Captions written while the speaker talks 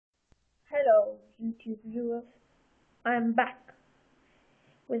YouTube viewers, I am back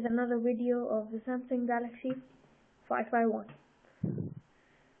with another video of the Samsung Galaxy 551.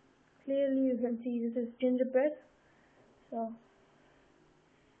 Clearly you can see this is gingerbread, so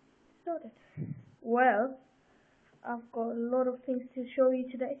started. Well, I've got a lot of things to show you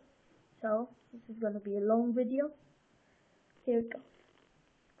today, so this is going to be a long video. Here it goes.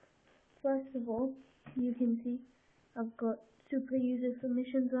 First of all, you can see I've got super user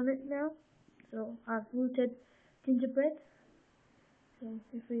permissions on it now, so I've rooted gingerbread. So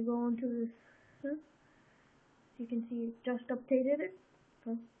if we go on to this, you can see it just updated it.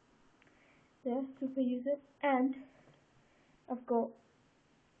 So there, super user, and I've got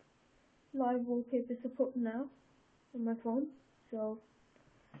live wallpaper support now on my phone. So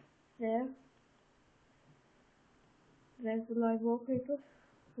there's the live wallpaper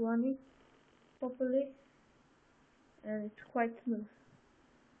running properly, and it's quite smooth.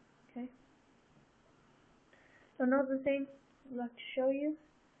 Okay. Another thing I'd like to show you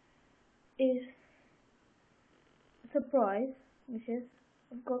is a surprise, which is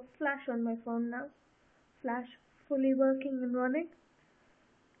I've got Flash on my phone now. Flash fully working and running,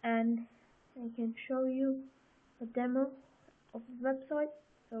 and I can show you a demo of the website.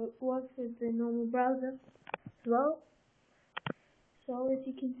 So it works with the normal browser as well. So as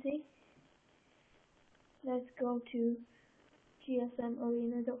you can see, let's go to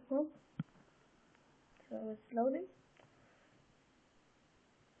gsmarena.com. So it's loading.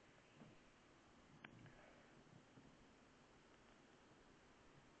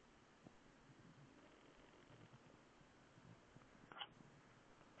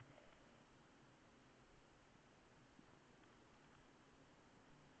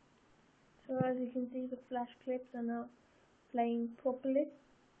 So as you can see, the Flash clips are now playing properly.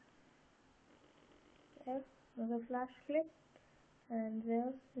 There, another Flash clip, and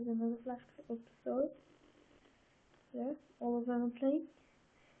there is another Flash clip. Oops, sorry. There, all of them are playing.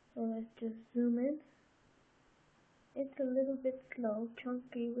 So let's just zoom in. It's a little bit slow,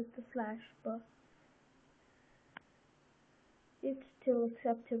 chunky with the Flash, but it's still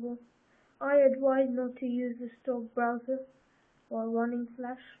acceptable. I advise not to use the stock browser while running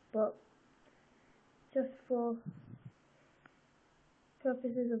Flash, but just for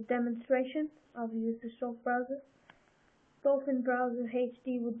purposes of demonstration, I've used the stock browser. Dolphin Browser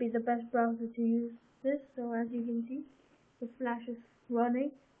HD would be the best browser to use this. So as you can see, the Flash is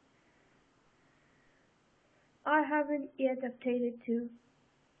running. I haven't yet updated to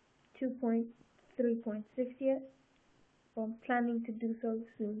 2.3.6 yet, but I'm planning to do so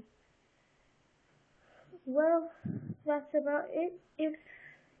soon. Well, that's about it. If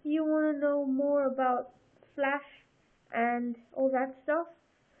you want to know more about Flash and all that stuff,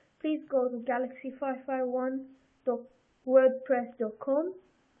 please go to galaxy551.wordpress.com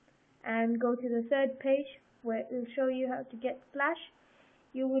and go to the third page where it will show you how to get Flash.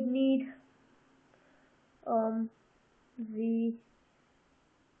 You would need the,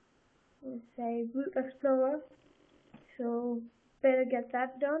 let's say, Root Explorer, so better get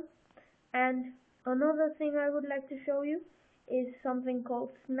that done. And another thing I would like to show you is something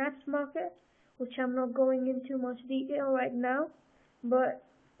called Snaps Market, which I'm not going into much detail right now, but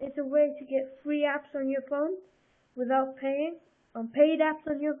it's a way to get free apps on your phone without paying, paid apps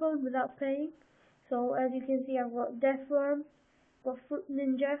on your phone without paying. So as you can see, I've got Deathworm, got Fruit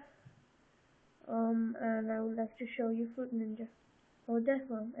Ninja, and I would like to show you Fruit Ninja or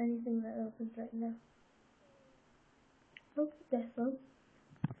Deathworm, anything that opens right now. Oops, Deathworm.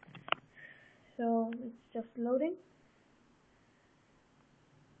 So it's just loading.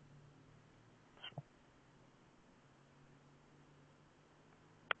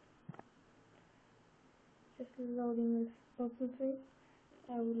 Just loading this open thing.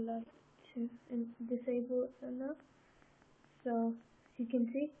 I would like to disable it for now. So you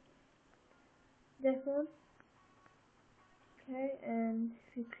can see Deathworm. Okay, and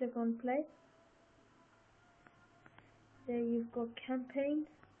if you click on play, there you've got campaigns,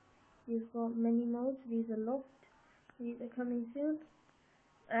 you've got many modes. These are locked, these are coming soon,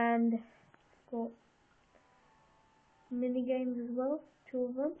 and got mini games as well, 2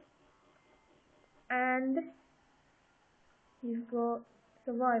 of them, and you've got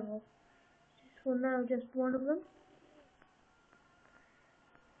survival, for now just 1 of them.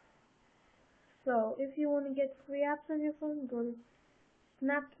 So if you want to get free apps on your phone, go to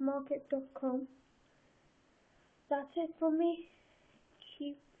snapsmarket.com. That's it for me.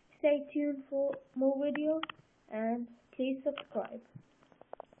 Stay tuned for more videos, and please subscribe.